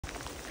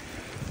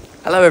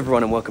Hello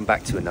everyone and welcome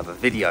back to another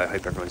video. I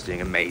hope everyone's doing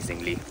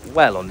amazingly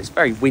well on this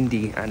very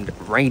windy and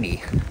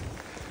rainy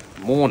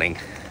morning.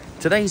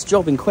 Today's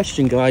job in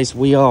question, guys,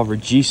 we are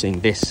reducing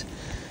this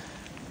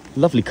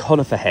lovely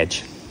conifer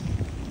hedge.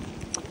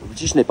 We're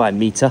reducing it by a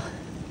metre.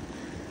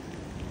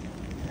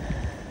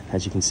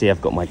 As you can see,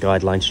 I've got my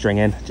guideline string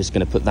in, just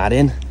going to put that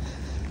in.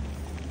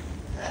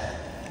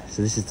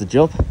 So this is the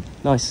job.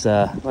 Nice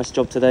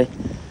job today,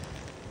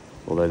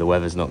 although the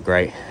weather's not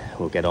great.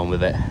 We'll get on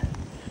with it.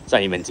 It's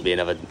only meant to be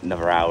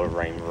another hour of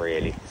rain,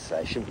 really, so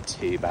it shouldn't be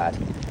too bad.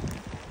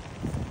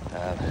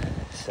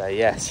 So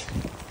yes,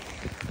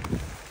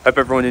 hope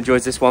everyone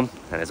enjoys this one,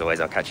 and as always,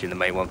 I'll catch you in the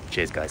main one.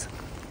 Cheers, guys.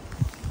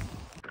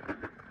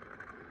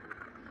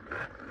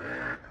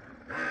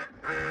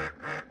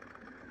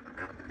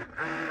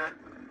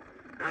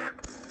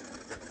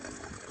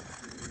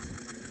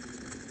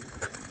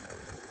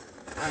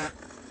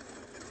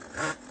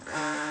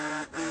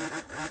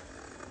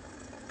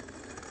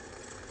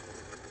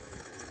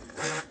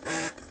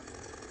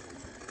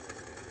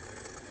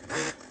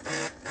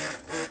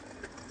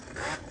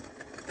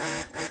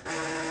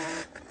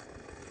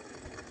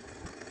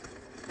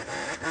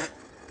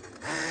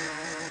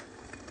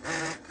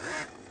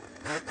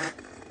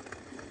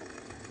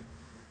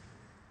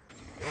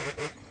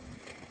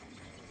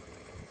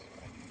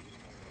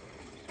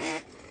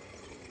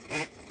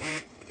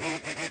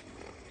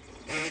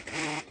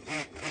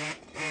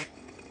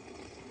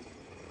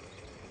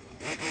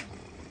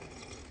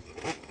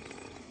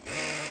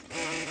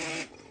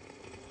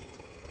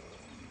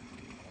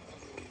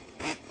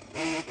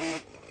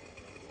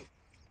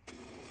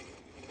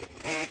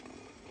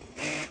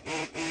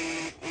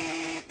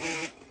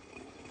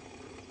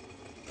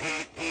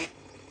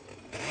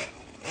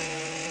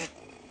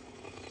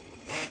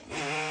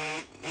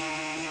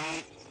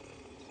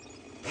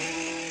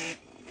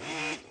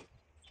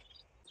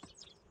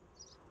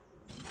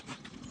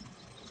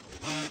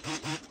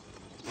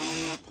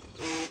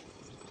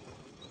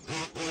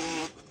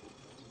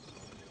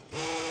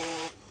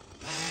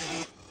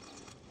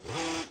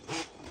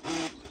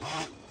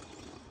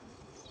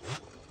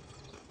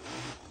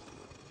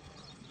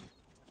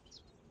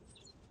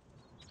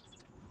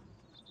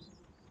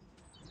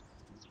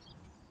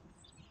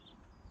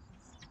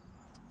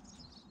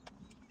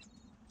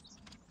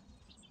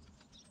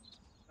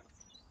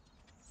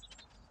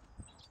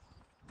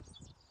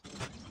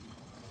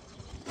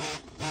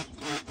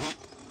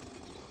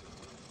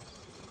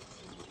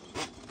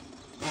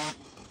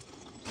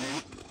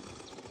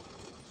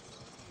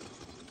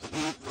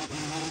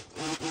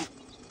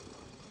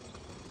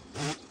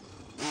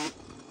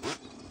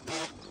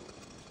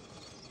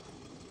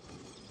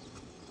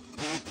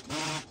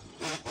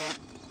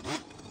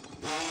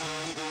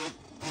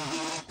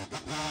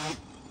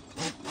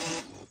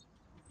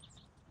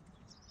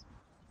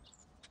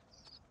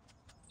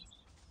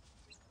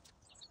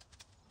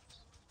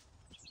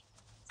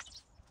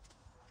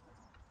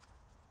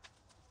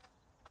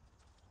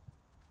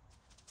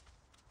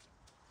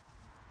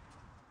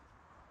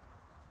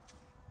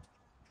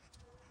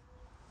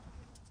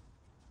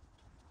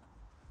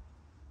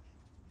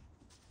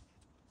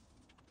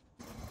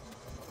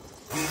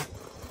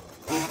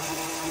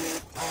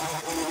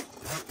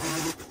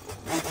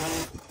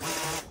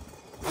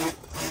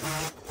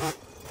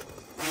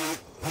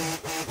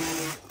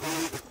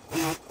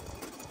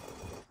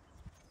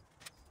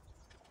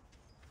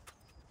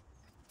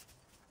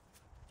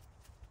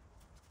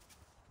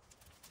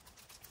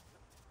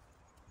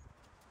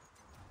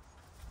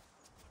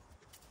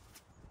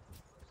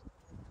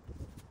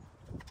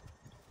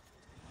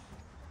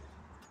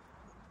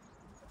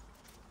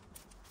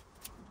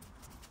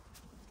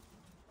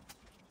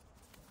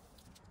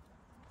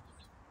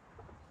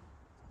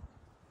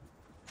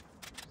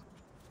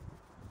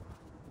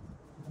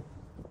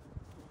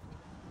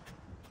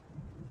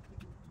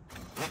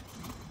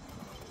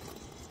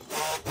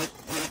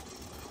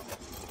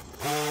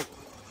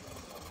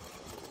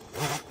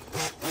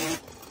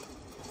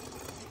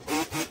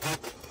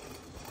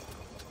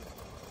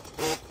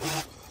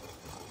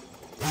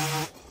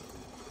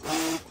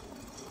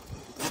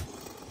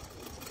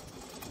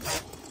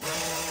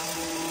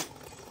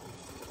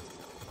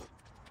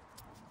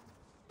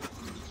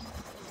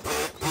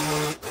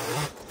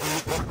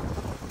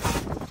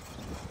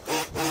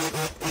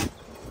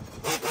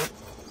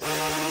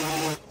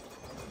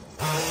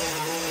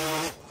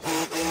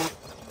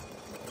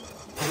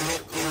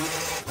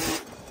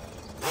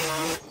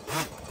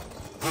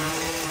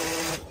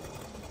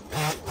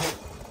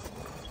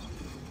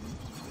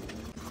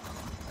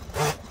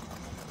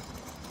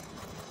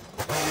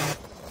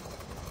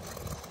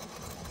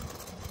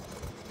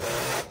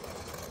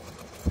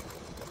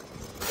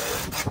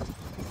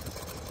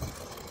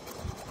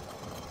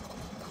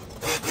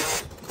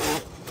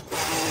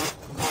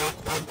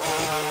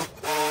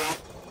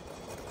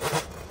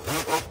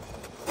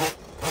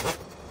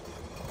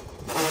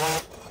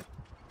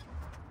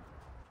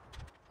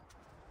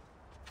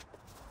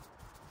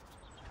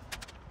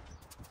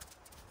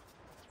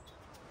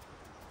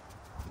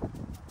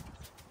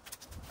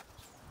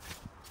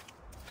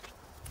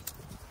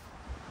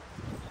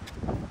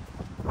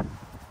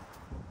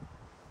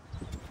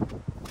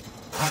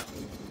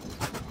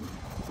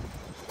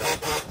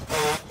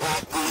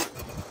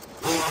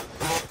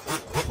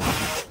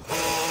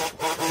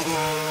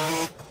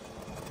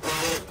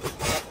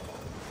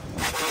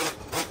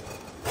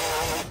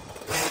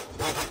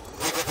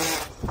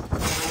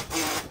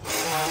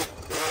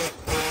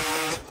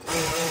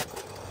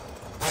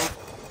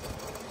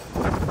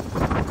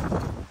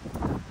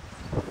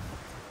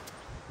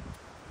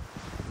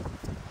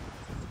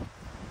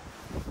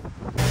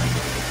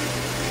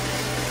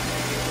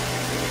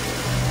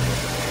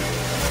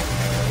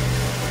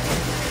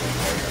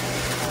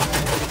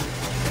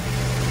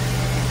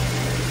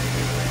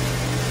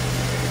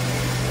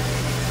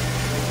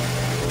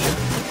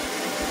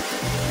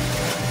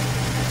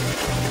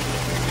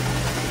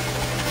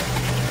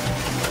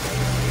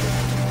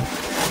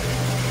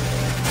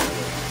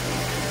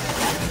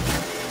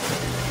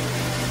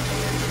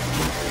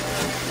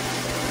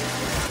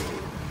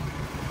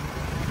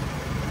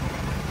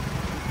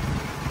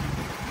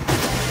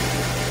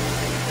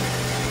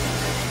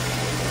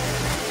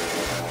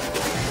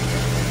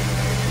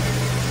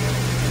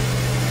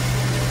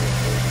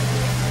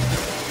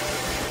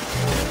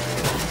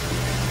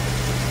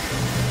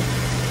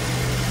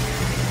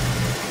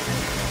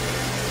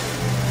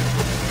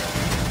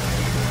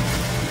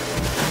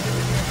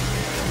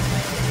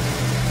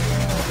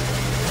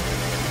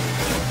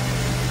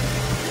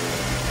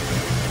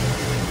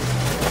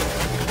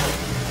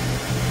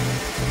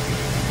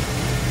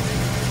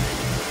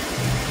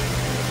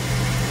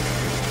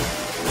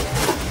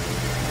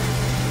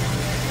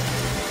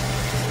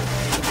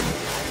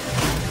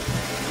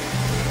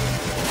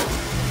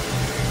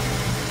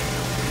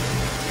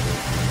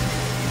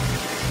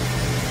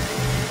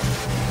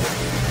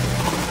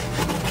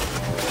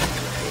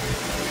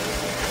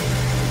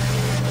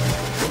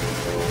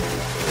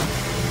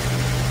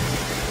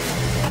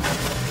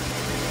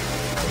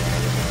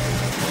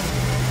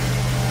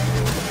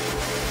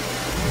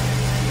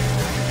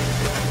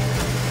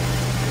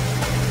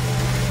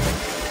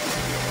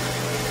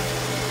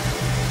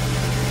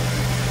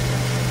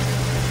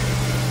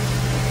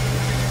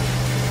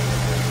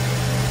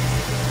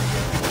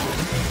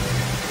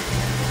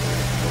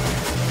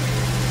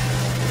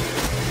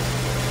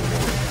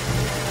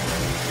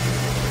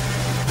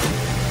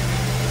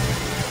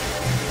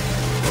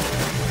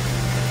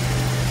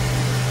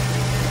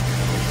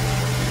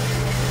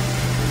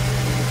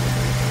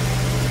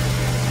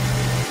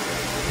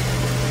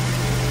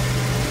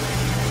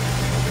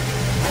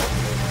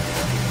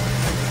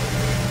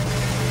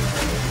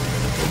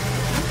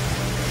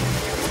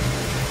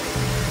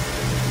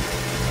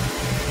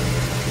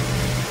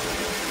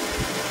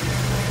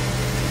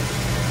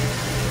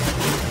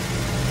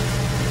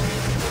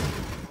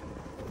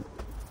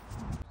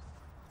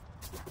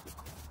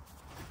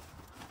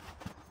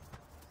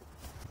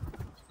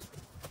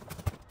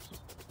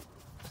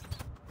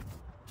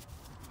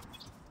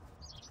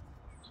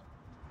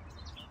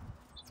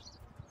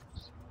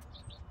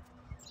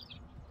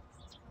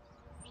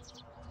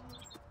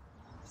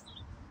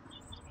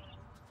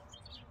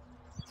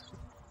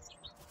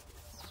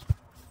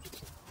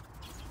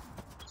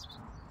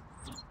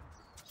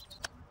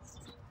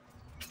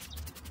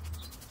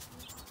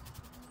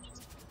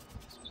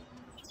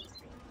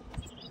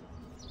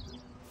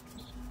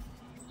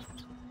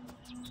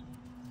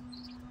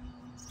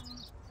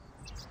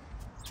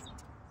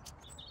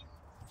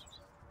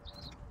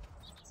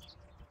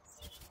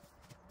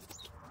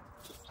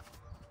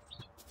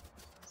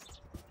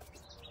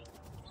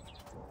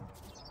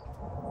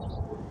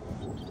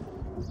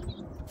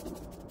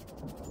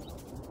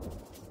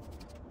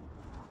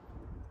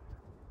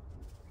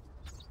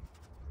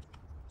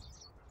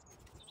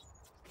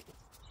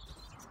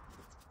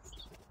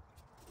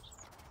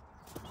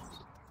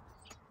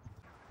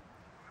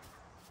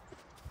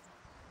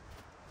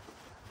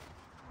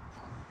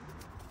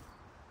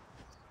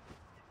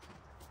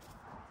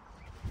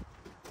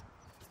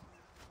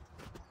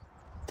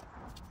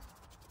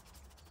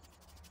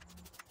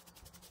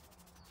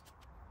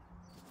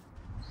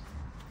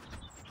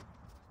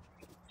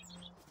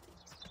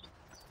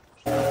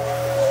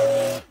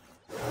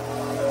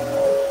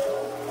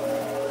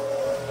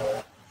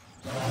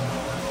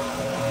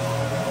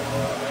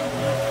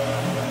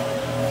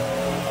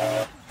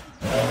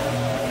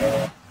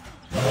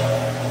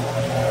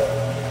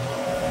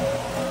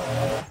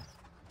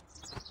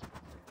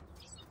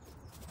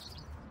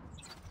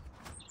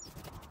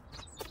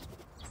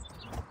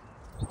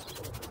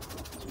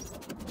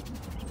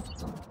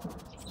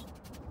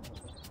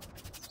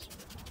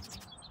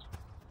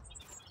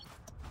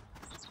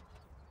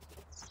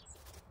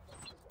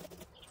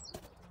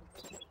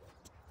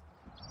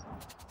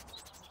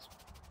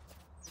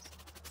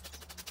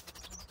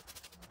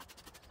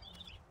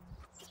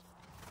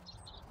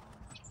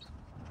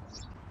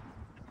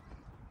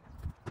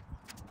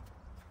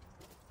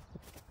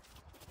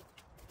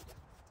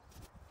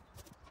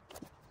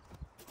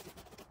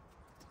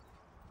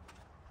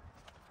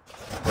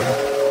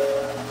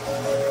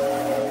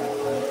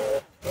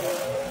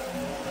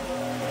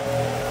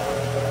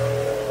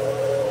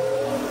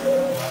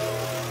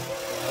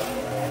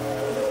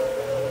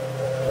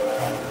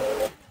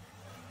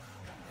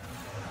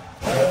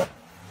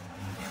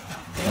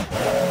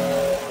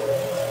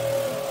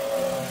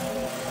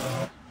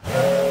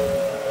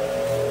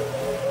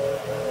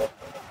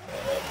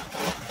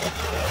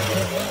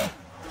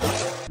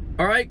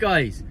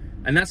 guys,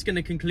 and that's going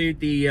to conclude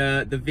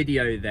the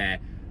video there.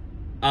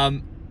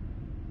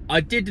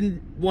 I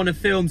didn't want to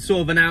film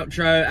sort of an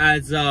outro,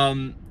 as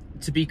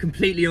to be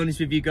completely honest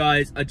with you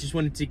guys, I just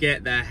wanted to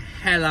get the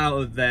hell out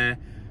of there.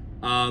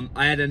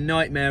 I had a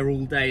nightmare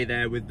all day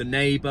there with the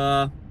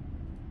neighbour,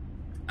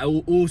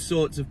 all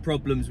sorts of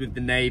problems with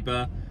the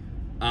neighbour,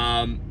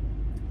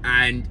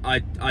 and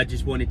I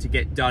just wanted to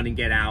get done and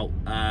get out.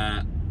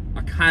 I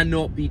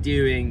cannot be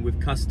dealing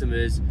with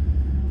customers,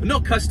 well,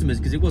 not customers,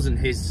 because it wasn't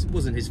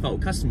his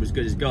fault. Customer was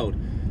good as gold.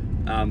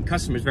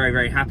 Customer is very,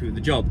 very happy with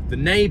the job. The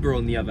neighbour,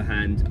 on the other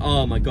hand,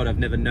 oh my god, I've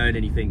never known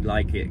anything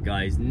like it,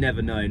 guys.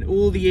 Never known.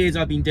 All the years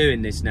I've been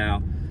doing this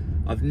now,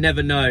 I've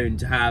never known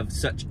to have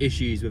such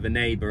issues with a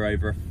neighbour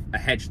over a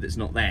hedge that's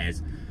not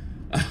theirs.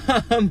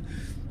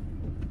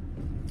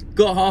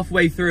 Got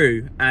halfway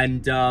through,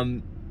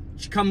 and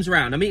she comes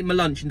around. I'm eating my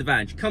lunch in the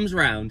van. She comes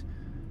around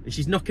and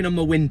she's knocking on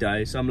my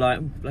window. So I'm like,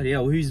 oh, bloody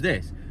hell, who's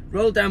this?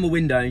 Roll down my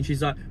window and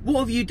she's like, what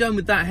have you done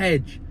with that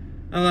hedge?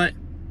 I'm like,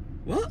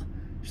 what?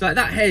 She's like,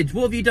 that hedge,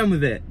 what have you done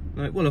with it?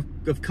 I'm like, well,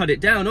 I've cut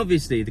it down,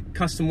 obviously. The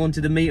customer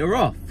wanted the meter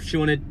off.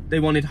 They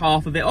wanted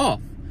half of it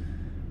off.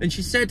 And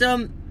she said,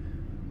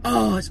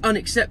 oh, it's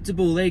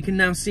unacceptable. They can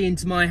now see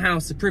into my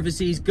house. The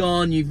privacy's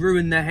gone. You've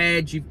ruined the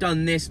hedge. You've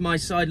done this. My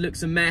side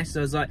looks a mess.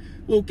 I was like,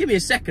 well, give me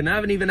a second. I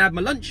haven't even had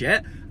my lunch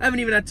yet. I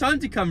haven't even had time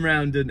to come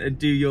round and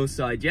do your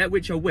side yet,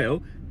 which I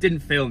will.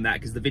 Didn't film that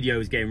because the video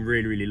was getting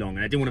really, really long,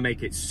 and I didn't want to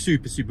make it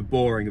super, super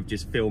boring of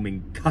just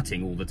filming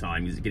cutting all the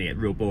time, because it's going to get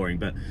real boring.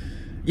 But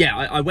yeah,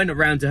 I went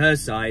around to her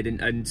side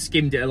and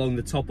skimmed it along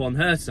the top on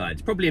her side.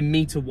 It's probably 1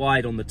 meter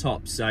wide on the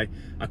top, so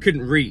I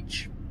couldn't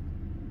reach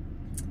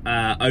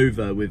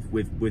over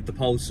with the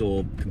pole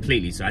saw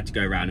completely, so I had to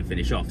go around and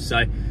finish off.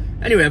 So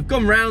anyway, I've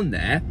gone round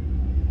there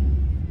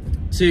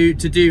to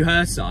do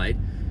her side,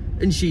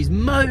 and she's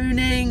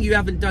moaning, you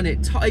haven't done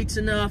it tight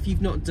enough,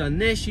 you've not done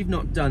this, you've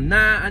not done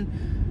that,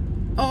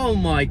 and oh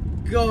my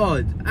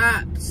god,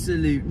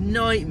 absolute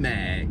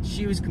nightmare.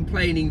 She was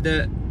complaining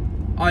that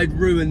I'd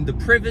ruined the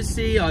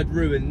privacy, I'd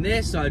ruined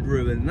this, I'd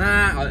ruined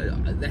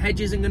that, the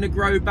hedge isn't going to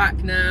grow back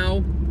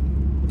now.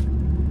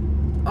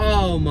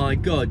 Oh my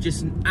god,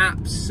 just an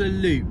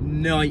absolute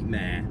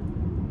nightmare.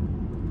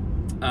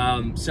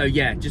 So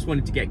yeah, just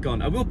wanted to get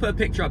gone. I will put a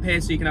picture up here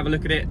so you can have a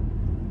look at it.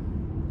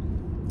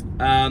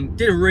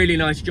 Did a really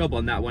nice job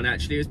on that one,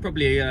 actually. It was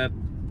probably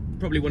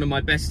one of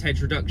my best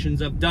hedge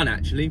reductions I've done,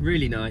 actually.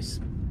 Really nice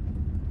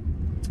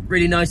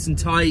and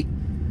tight,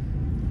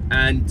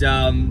 and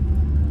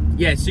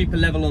yeah, super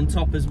level on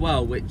top as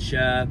well, which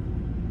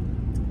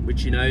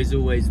you know is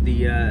always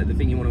the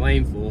thing you want to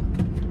aim for.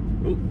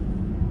 Oh,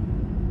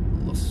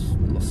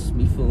 lost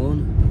me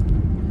phone.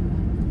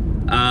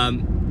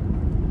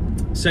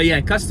 So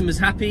yeah, customer's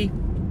happy.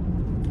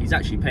 He's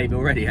actually paid me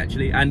already,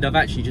 actually, and I've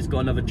actually just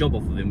got another job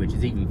off of him, which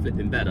is even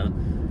flipping better.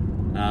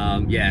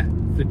 Yeah,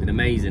 flipping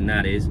amazing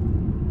that is.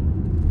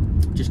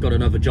 Just got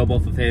another job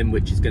off of him,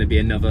 which is going to be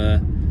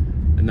another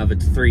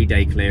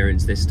 3-day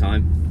clearance this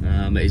time,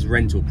 at his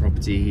rental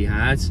property he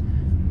has.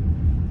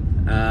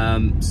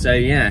 So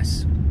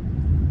yes,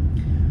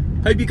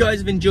 hope you guys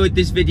have enjoyed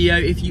this video.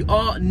 If you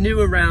are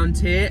new around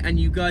here and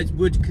you guys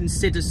would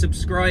consider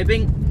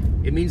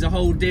subscribing, it means a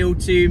whole deal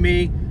to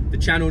me. The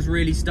channel's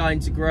really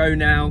starting to grow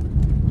now.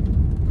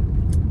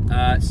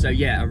 So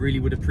yeah, I really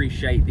would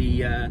appreciate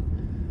the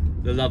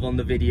love on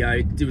the video.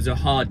 It was a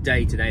hard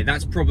day today.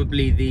 That's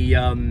probably the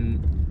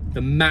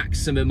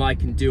maximum I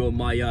can do on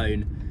my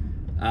own.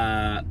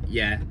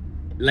 Yeah,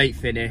 late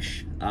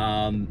finish.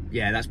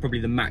 Yeah, that's probably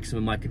the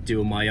maximum I could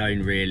do on my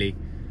own, really.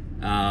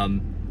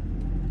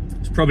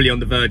 It's probably on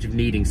the verge of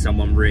needing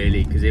someone,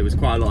 really, because it was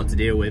quite a lot to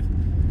deal with.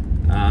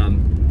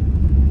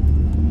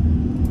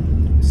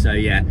 So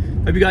yeah,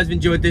 hope you guys have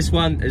enjoyed this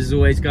one. As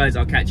always, guys,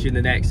 I'll catch you in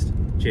the next.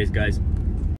 Cheers, guys.